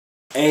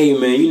Hey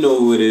man, you know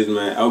who it is,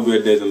 man.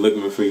 Albert doesn't look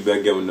me for you back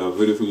again with another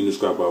video for me.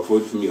 Subscribe about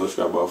 40 for me, or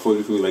subscribe about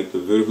 40 for me. Like the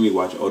video for me,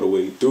 watch it all the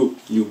way through.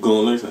 You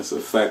gonna learn, that's a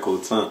fact whole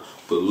time.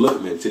 But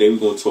look, man, today we're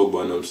gonna talk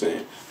about, you know what I'm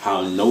saying,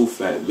 how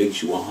Nofap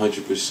makes you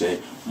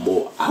 100%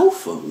 more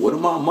alpha. What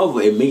am I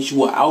mother? It makes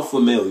you an alpha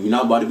male. You're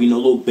not about to be no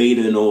little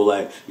beta and all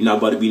that. You're not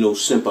about to be no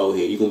simp out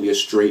here. You're gonna be a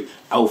straight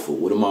alpha.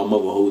 What am I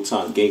mother whole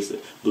time? Gangster.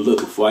 But look,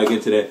 before I get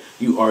into that,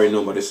 you already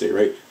know what I'm about to say,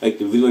 right? Like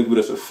the video, like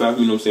that's a fact,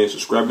 you know what I'm saying?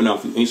 Subscribe now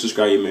if you ain't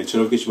subscribed yet, man.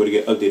 Turn notifications to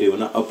get updated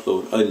when I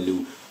upload a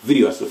new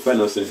video. That's a fact, you know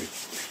what I'm saying?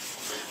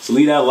 So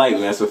leave that like,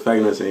 man. That's a fact,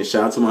 you know what I'm saying?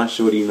 Shout out to my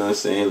shorty, you know what I'm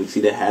saying? You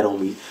see the hat on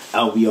me.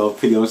 I'll be all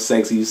pretty, I'm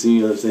sexy, you see, you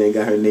know what I'm saying?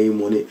 Got her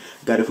name on it.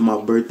 Got it for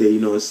my birthday, you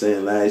know what I'm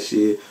saying? Last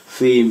year.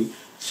 Feel me?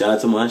 Shout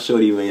out to my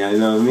shorty, man. You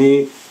know what I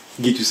mean?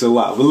 Get you so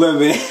wild. But look,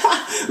 man,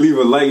 leave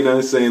a like, you know what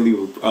I'm saying?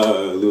 Leave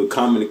a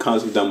comment in the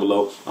comments down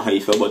below on how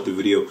you felt about the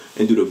video.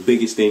 And do the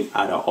biggest thing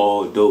out of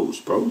all those,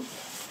 bro.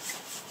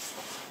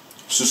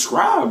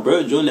 Subscribe,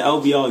 bro. Join the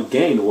LBR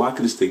gang. The Why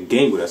Could the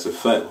gang, but that's a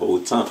fact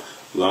whole time.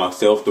 Like I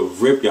said, off the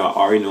rip, y'all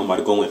already know I'm about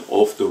to go in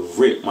off the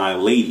rip. My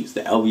ladies,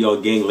 the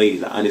LBR gang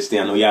ladies, I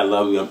understand. I know y'all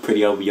love me. I'm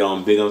pretty LBR.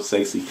 I'm big. I'm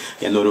sexy.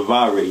 Y'all know the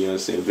vibe already. You know what I'm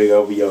saying? Big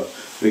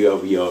LBR. Big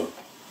LBR.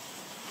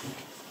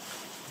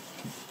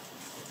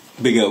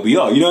 Big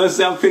LBR. You know what I'm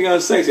saying? I'm pretty. I'm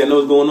sexy. I know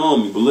what's going on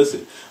with me. But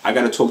listen, I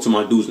got to talk to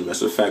my dudes, man.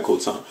 That's a fact whole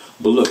time.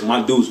 But look,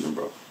 my dudes, man,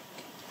 bro.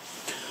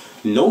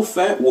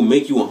 Nofap will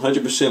make you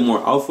 100%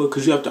 more alpha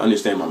because you have to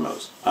understand my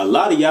mouths. A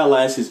lot of y'all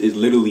asses is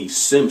literally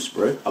simps,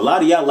 bro. A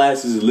lot of y'all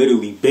asses is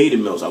literally beta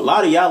males. A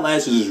lot of y'all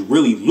asses is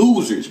really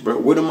losers, bro.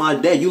 What am I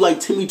dad? You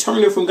like Timmy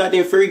Turner from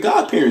goddamn Fairy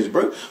Godparents,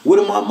 bro. What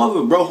am I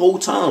mother, bro? Whole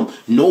time.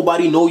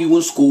 Nobody know you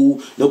in school.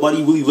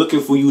 Nobody really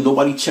looking for you.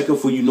 Nobody checking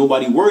for you.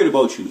 Nobody worried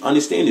about you.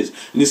 Understand this.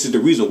 And this is the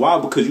reason why.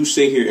 Because you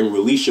sit here and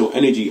release your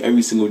energy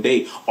every single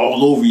day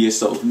all over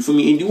yourself. You feel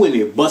me? And you in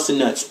there busting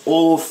nuts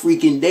all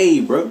freaking day,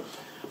 bro.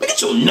 Look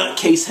at your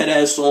nutcase head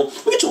ass on.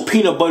 Look at your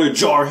peanut butter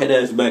jar head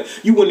ass back.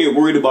 You went there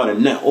worried about a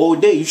nut all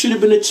day. You should have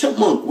been a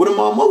chipmunk. What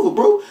am I mother,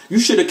 bro? You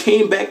should have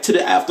came back to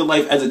the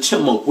afterlife as a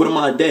chipmunk. What am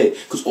I dead?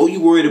 Because all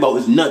you worried about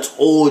is nuts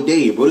all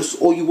day, bro. This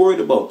is all you worried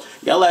about.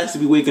 Y'all has to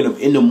be waking up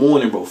in the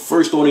morning, bro.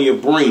 First thought in your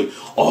brain.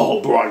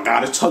 Oh, bro, I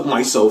gotta tug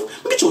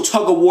myself. Look at your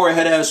tug of war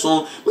head ass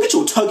on. Look at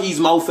your tuggies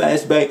mouth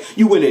ass back.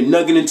 You in there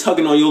nugging and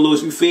tugging on your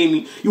lows. You feel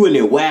me? You in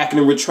there whacking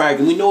and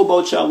retracting. We know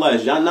about y'all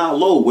lives. Y'all not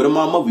low. What am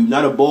I mother? You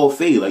not a ball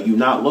fade. Like you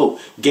not low.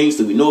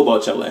 Gangster, we know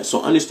about y'all ass.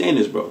 So understand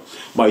this, bro.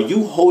 By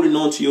you holding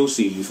on to your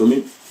seed, you feel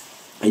me?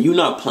 And you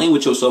not playing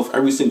with yourself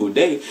every single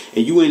day,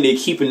 and you in there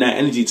keeping that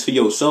energy to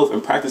yourself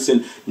and practicing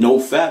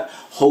Nofap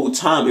whole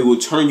time, it will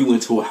turn you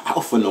into an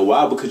alpha. Know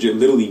why? Because you're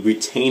literally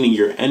retaining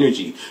your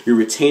energy. You're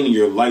retaining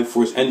your life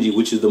force energy,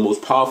 which is the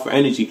most powerful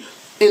energy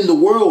in the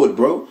world,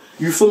 bro.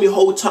 You feel me?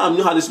 Whole time. You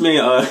know how this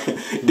man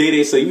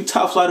Day say you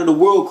top flight of the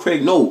world,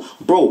 Craig? No,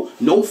 bro.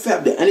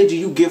 Nofap, the energy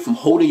you get from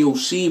holding your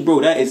seed,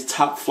 bro, that is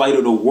top flight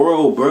of the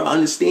world, bro.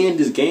 Understand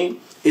this game?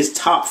 It's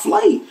top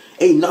flight.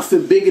 Ain't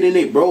nothing bigger than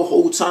it, bro,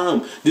 whole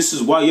time. This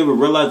is why you ever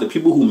realize the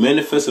people who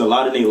manifested a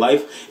lot in their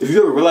life, if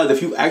you ever realize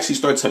if you actually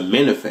start to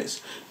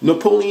manifest,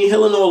 Napoleon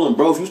Hill and all them,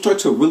 bro, if you start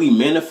to really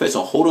manifest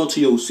and hold on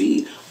to your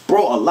seed,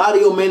 bro, a lot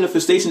of your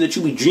manifestation that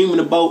you be dreaming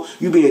about,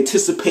 you be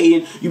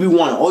anticipating, you be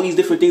wanting all these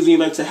different things in your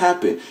life to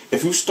happen.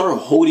 If you start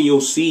holding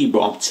your seed,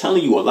 bro, I'm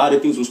telling you, a lot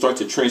of things will start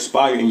to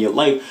transpire in your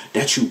life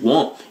that you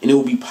want. And it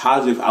will be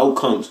positive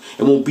outcomes.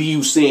 It won't be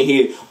you sitting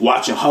here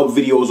watching hub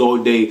videos all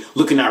day,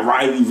 looking at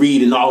Riley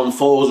Reid and all them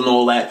falls and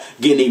all that,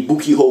 getting a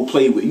bookie hole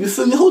played with. You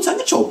feel me? The whole time,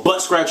 get your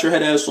butt scratch your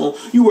head ass on.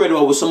 You worried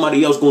about what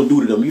somebody else gonna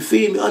do to them. You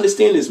feel me?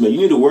 Understand this, man.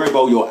 You need to worry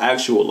about your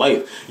actual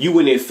life. You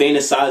in there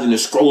fantasizing and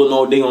scrolling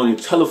all day on your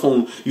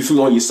telephone. You feel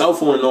me? On your cell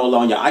phone and all,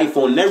 on your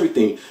iPhone and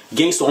everything.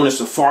 Gangster on the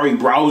Safari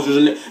browsers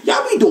and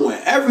y'all be doing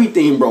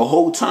everything, bro,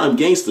 whole time,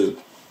 gangster.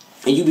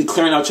 And you be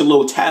clearing out your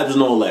little tabs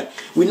and all that.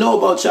 We know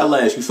about y'all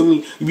ass, you feel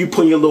me? You be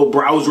putting your little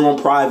browser on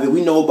private.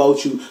 We know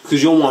about you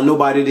because you don't want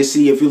nobody to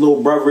see if your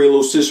little brother or your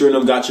little sister and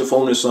them got your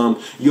phone or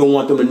something. You don't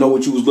want them to know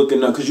what you was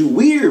looking at because you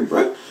weird,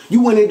 bro.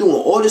 You went in doing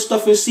all this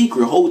stuff in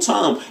secret whole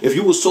time. If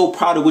you were so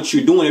proud of what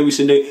you're doing every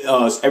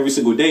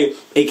single day,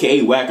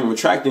 aka whacking,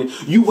 retracting,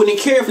 you wouldn't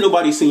care if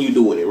nobody seen you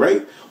doing it,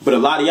 right? But a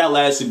lot of y'all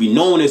asses be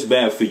knowing it's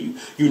bad for you.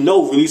 You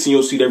know releasing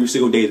your seed every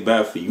single day is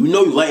bad for you. You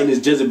know you lighting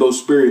this Jezebel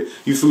spirit.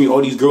 You feel me?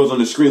 All these girls on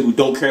the screen who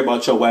don't care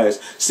about your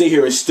ass sit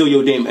here and steal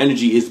your damn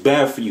energy is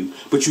bad for you.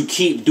 But you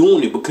keep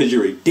doing it because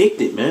you're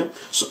addicted, man.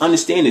 So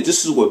understand that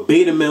this is what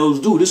beta males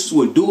do. This is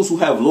what dudes who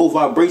have low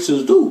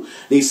vibrations do.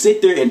 They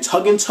sit there and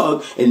tug and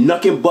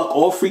nuck and buck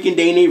all freaking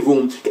day in their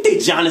room. Get their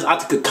Giannis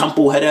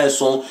Antetokounmpo head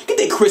ass on. Get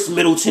their Chris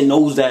Middleton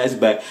nose ass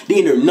back. They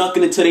in there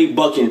knucking until they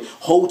bucking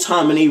whole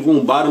time in their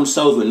room by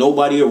themselves with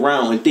nobody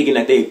around and thinking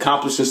that they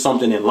accomplishing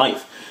something in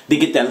life. They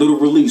get that little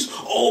release.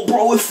 Oh,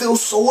 bro, it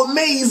feels so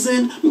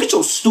amazing. Get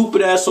your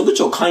stupid ass on. Get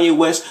your Kanye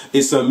West.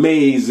 It's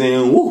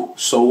amazing. Woo,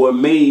 so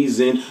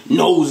amazing.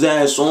 Nose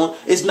ass on.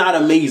 It's not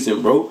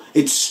amazing, bro.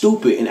 It's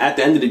stupid. And at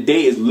the end of the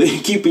day,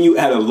 it's keeping you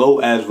at a low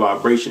ass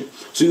vibration.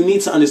 So you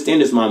need to understand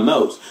this, my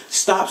melts.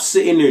 Stop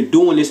sitting there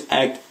doing this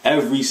act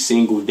every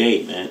single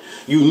day, man.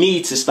 You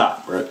need to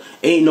stop, bro.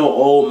 Ain't no,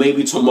 oh,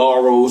 maybe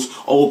tomorrow's,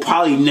 oh,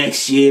 probably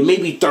next year,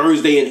 maybe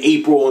Thursday in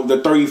April on the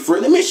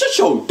 31st. I mean, shut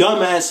your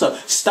dumb ass up.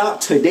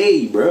 Stop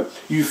today, bro.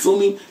 You feel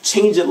me?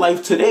 Change your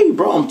life today,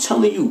 bro. I'm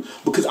telling you.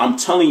 Because I'm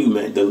telling you,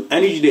 man, the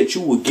energy that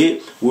you will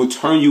get will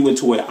turn you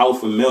into an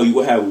alpha male. You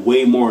will have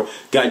way more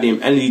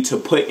goddamn energy to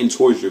put in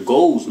towards your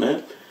goals,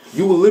 man.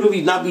 You will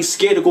literally not be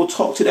scared to go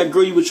talk to that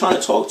girl you were trying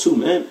to talk to,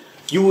 man.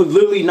 You would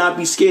literally not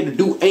be scared to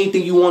do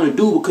anything you want to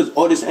do because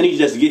all this energy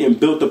that's getting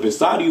built up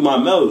inside of you, my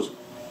males,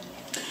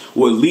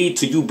 will lead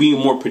to you being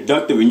more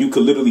productive, and you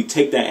could literally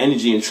take that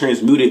energy and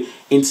transmute it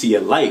into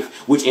your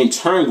life, which in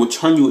turn will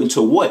turn you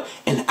into what?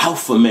 An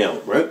alpha male,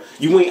 bro.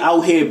 You ain't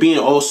out here being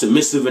all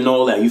submissive and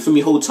all that. You feel me?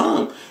 Whole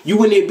time.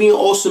 You in there being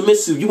all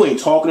submissive. You ain't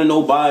talking to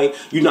nobody.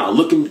 You're not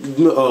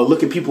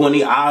looking people in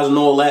the eyes and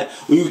all that.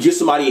 When you get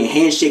somebody a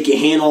handshake, your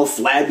hand all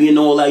flabby and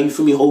all that. You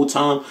feel me? Whole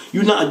time.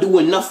 You're not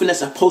doing nothing that's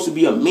supposed to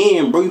be a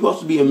man, bro. You're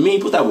supposed to be a man. You're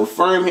supposed to have a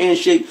firm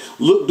handshake.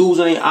 Look dudes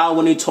in their eye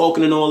when they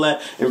talking and all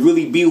that, and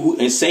really be who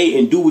and say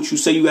and do what you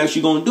say you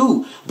actually gonna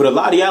do. But a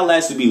lot of y'all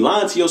asses be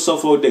lying to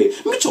yourself all day.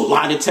 Get your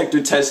lie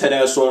detector test head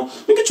ass on.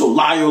 Get your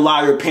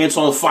liar pants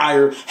on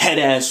fire head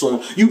ass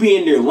on. You be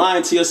in there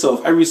lying to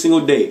yourself every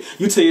single day.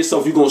 You tell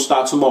yourself you're gonna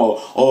stop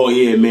tomorrow. Oh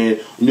yeah, man.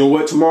 You know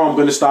what? Tomorrow I'm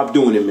gonna stop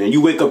doing it, man.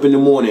 You wake up in the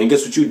morning and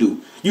guess what you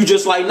do? You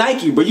just like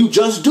Nike, bro. You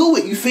just do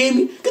it. You feel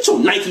me? Get your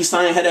Nike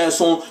sign head ass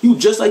on. You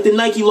just like the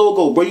Nike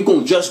logo, bro. You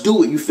gonna just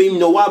do it. You feel me?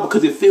 Know why?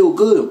 Because it feel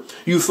good.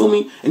 You feel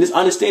me? And this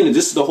understanding,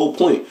 this is the whole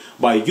point.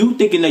 By you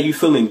thinking that you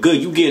feeling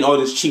good, you getting all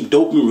this cheap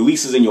dopamine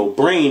releases in your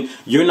brain,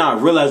 you're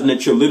not realizing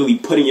that you're literally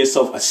putting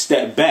yourself a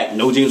step back.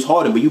 No James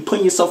Harden, but you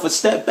putting yourself a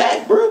step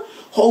back, bro.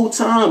 Whole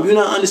time, you're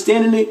not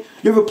understanding it.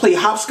 You ever play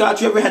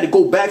hopscotch? You ever had to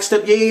go back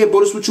step? Yeah, bro,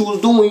 that's what you was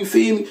doing, you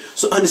feel me?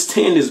 So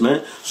understand this,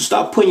 man. So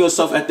stop putting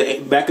yourself at the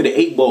back of the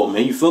 8 ball,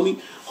 man, you feel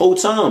me? Whole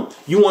time,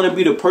 you want to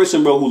be the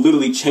person, bro, who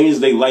literally changes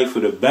their life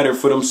for the better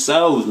for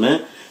themselves,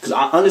 man. Because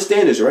I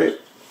understand this, right?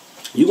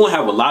 You're going to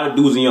have a lot of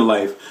dudes in your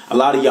life. A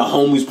lot of your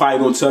homies probably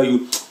going to tell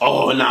you,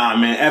 oh, nah,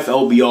 man,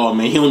 FLBR,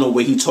 man. He don't know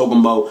what he talking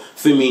about.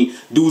 Feel me?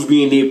 Dudes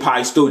being there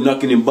probably still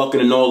knucking and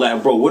bucking and all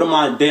that, bro. What am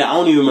I dead? I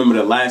don't even remember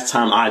the last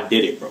time I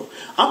did it, bro.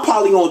 I'm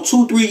probably on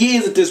 2-3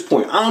 years at this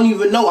point. I don't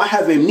even know. I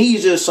have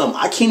amnesia or something.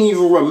 I can't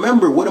even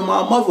remember. What am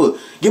I, mother?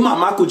 Get my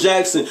Michael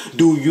Jackson.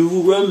 Do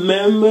you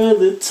remember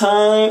the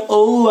time?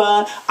 Oh,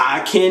 I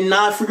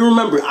cannot freaking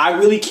remember. I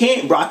really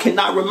can't, bro. I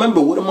cannot remember.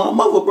 What am I,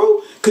 mother,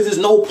 bro? Because there's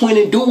no point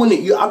in doing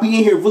it. I be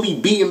in here really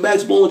beating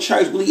backs, blowing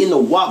tracks, really in the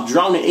WAP,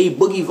 drowning,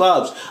 boogie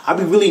vibes. I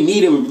be really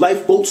needing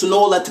lifeboats and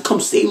all that to come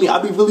save me.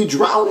 I be really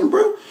drowning,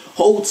 bro.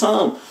 Whole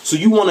time. So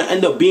you want to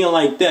end up being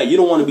like that. You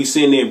don't want to be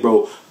sitting there,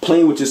 bro,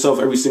 playing with yourself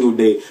every single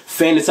day,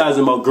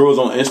 fantasizing about girls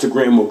on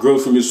Instagram or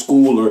girls from your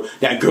school or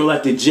that girl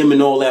at the gym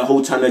and all that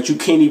whole time that you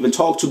can't even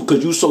talk to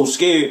because you're so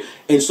scared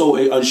and so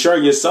unsure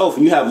of yourself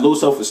and you have low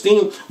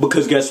self-esteem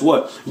because guess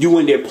what? You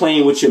in there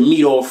playing with your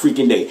meat all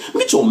freaking day.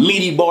 Get your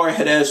meaty bar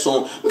head ass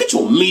on. Get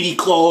your meaty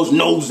claws,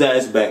 nose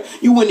ass back.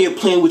 You in there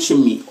playing with your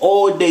meat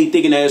all day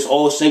thinking that it's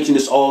all sanctioned,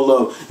 it's all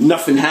love,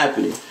 nothing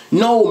happening.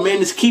 No,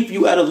 man, it's keeping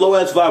you at a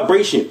low-ass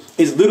vibration.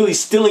 It's literally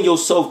stealing your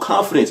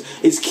self-confidence.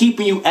 It's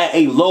keeping you at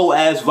a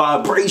low-ass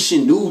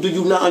vibration, dude. Do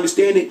you not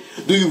understand it?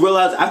 Do you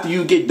realize after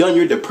you get done,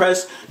 you're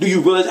depressed? Do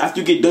you realize after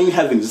you get done, you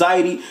have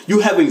anxiety?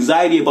 You have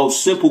anxiety about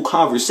simple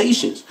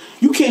conversations.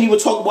 You can't even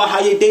talk about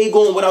how your day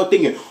going without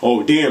thinking,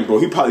 oh, damn, bro,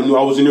 he probably knew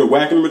I was in there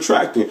whacking and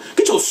retracting.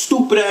 Get your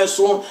stupid ass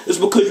on. It's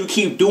because you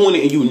keep doing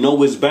it and you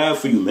know it's bad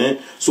for you, man.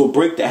 So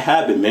break the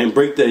habit, man.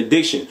 Break the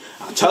addiction.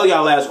 I tell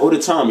y'all ass all the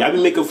time, y'all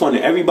be making fun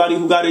of everybody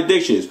who got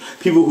addictions.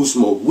 People who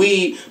smoke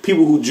weed,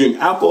 people who drink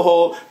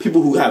alcohol,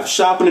 people who have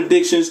shopping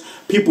addictions,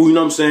 people, you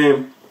know what I'm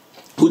saying,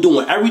 who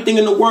doing everything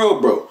in the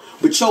world, bro.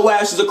 But your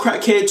ass is a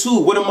crackhead too.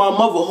 What am my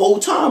mother whole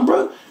time,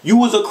 bro? You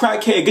was a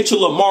crackhead. Get your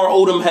Lamar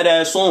Odom head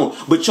ass on.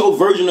 But your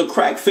version of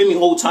crack, feel me,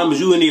 whole time is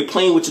you in there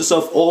playing with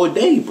yourself all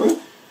day, bro.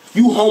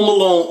 You home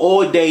alone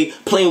all day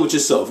playing with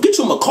yourself. Get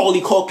your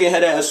Macaulay Culkin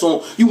head ass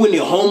on. You in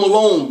there home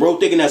alone, bro,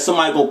 thinking that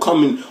somebody gonna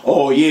come and,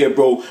 oh yeah,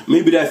 bro,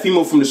 maybe that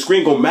female from the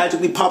screen gonna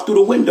magically pop through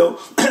the window.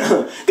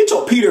 Get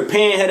your Peter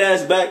Pan head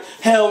ass back.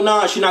 Hell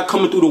nah, she not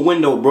coming through the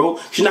window, bro.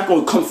 She not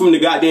gonna come from the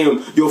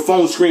goddamn your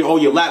phone screen or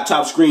your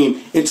laptop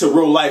screen into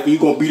real life and you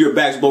gonna beat her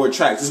back, blow her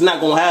tracks. It's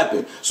not gonna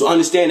happen. So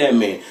understand that,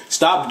 man.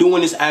 Stop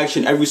doing this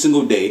action every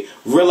single day.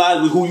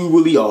 Realize who you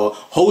really are.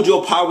 Hold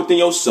your power within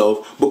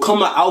yourself.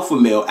 Become an alpha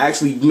male.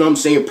 Actually, you know what I'm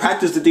saying?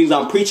 Practice the things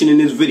I'm preaching in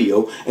this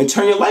video and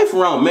turn your life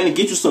around, man, and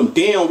get you some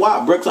damn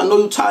WAP, bro. Cause I know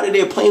you tired of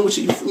there playing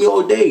with me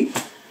all day.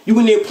 You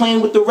in there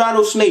playing with the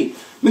rattlesnake.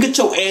 Man, get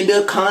your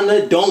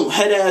anaconda don't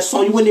head ass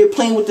on. You in there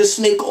playing with the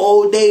snake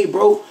all day,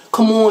 bro.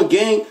 Come on,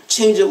 gang.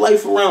 Change your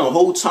life around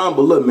whole time.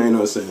 But look, man, you know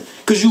what I'm saying?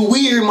 Because you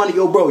weird, money.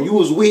 Yo, bro, you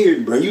was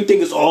weird, bro. You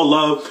think it's all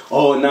love.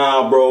 Oh,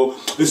 nah, bro.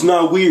 It's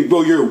not weird,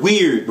 bro. You're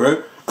weird,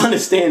 bro.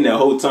 Understand that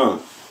whole time.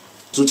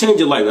 So change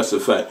your life. That's a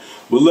fact.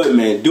 But look,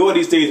 man, do all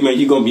these things, man.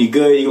 You're going to be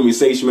good. You're going to be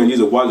safe, man.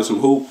 You're watching some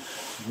hoop.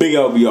 Big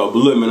LBR. But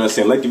look, man, you know what I'm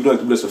saying? Like the video,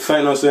 that's a fact,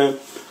 you know what I'm saying?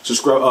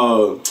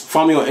 Subscribe.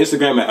 Follow me on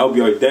Instagram at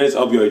LBRDez,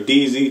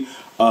 LBRDZ.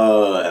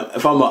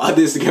 If I'm on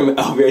other Instagram at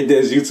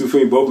LBRDez, YouTube, for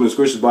me, both in the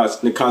description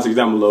box, in the comments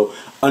down below.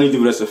 I need to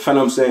do that's a fact, you know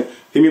what I'm saying?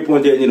 Hit me up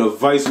on there, you know,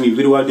 advice me,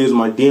 video ideas,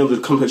 my DMs in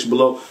the comment section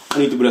below. I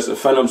need to do that's a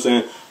fact, you know what I'm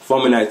saying?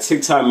 Follow me in that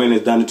TikTok, man,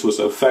 it's down into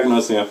a fact, you know what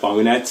I'm saying? Follow me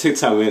in that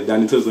TikTok, man,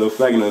 down into a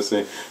fact, you know what I'm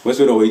saying? Mess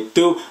with the way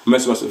through,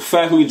 mess with a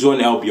fact, me join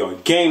the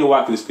LBR gang, the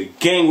walk this the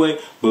gangway.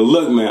 But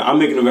look, man, I'm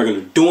making a record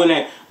of doing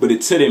that. But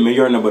it's today, man, you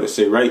already know what to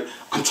say, right?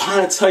 I'm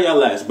trying to tell y'all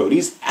last, bro.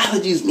 These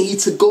allergies need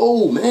to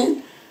go,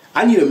 man.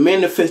 I need to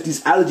manifest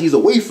these allergies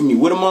away from me.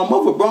 What am my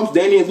mother, bro? I'm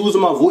standing there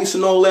losing my voice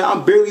and all that.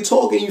 I'm barely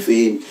talking, you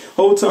feel me?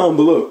 Whole time,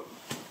 but look.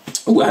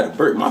 Ooh, I had a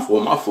burp. My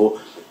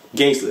fault.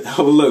 Gangster.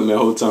 But look, man,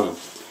 whole time.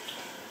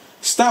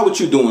 Stop what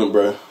you doing,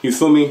 bro. You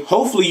feel me?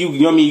 Hopefully, you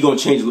know what I mean, you're going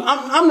to change your life.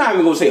 I'm not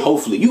even going to say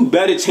hopefully. You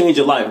better change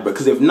your life, bro.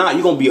 Because if not,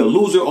 you're going to be a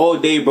loser all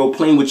day, bro,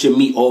 playing with your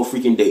meat all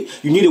freaking day.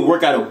 You need to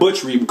work at a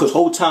butchery because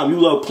whole time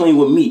you love playing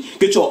with meat.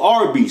 Get your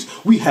Arby's.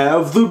 We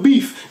have the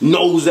beef.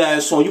 Nose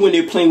ass on. You in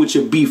there playing with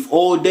your beef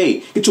all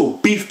day. Get your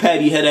beef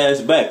patty head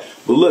ass back.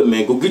 But look,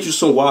 man, go get you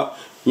some wop.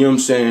 You know what I'm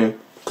saying?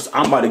 Because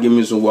I'm about to give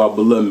me some wop.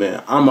 But look,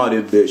 man, I'm out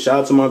there, bitch.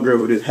 Shout out to my girl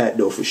with this hat,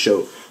 though, for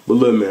sure. But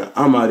look, man,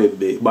 I'm out there,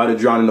 bitch. About to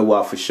drown in the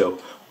wop for sure.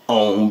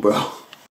 Bro.